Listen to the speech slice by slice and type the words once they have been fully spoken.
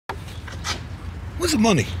Where's the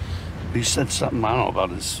money? He said something, I don't know,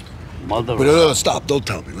 about his mother. But no, stop. Don't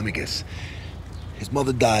tell me. Let me guess. His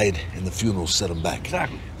mother died, and the funeral set him back.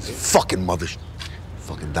 Exactly. His fucking mother,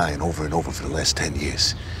 fucking dying over and over for the last 10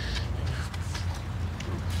 years.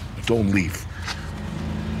 Don't leave.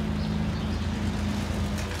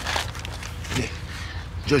 Yeah.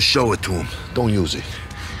 Just show it to him. Don't use it.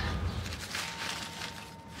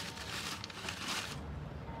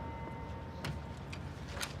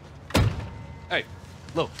 Hey,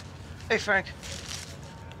 Lou. Hey, Frank.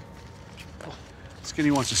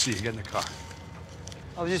 Skinny wants to see you. Get in the car.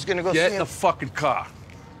 I was just gonna go see him. Get in the fucking car.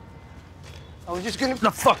 I was just gonna... Get in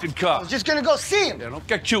the fucking car. I was just gonna go see him. Yeah, don't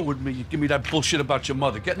get cute with me. You give me that bullshit about your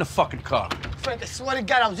mother. Get in the fucking car. Frank, I swear to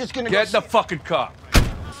God, I was just gonna Get in the fucking car.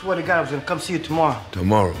 I swear to God, I was gonna come see you tomorrow.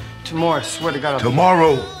 Tomorrow. Tomorrow, I swear to God.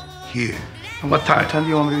 Tomorrow, here. What time? What time do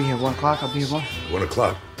you want me to be here? 1 o'clock? I'll be here 1. 1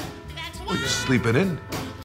 o'clock. Well, you're sleeping in.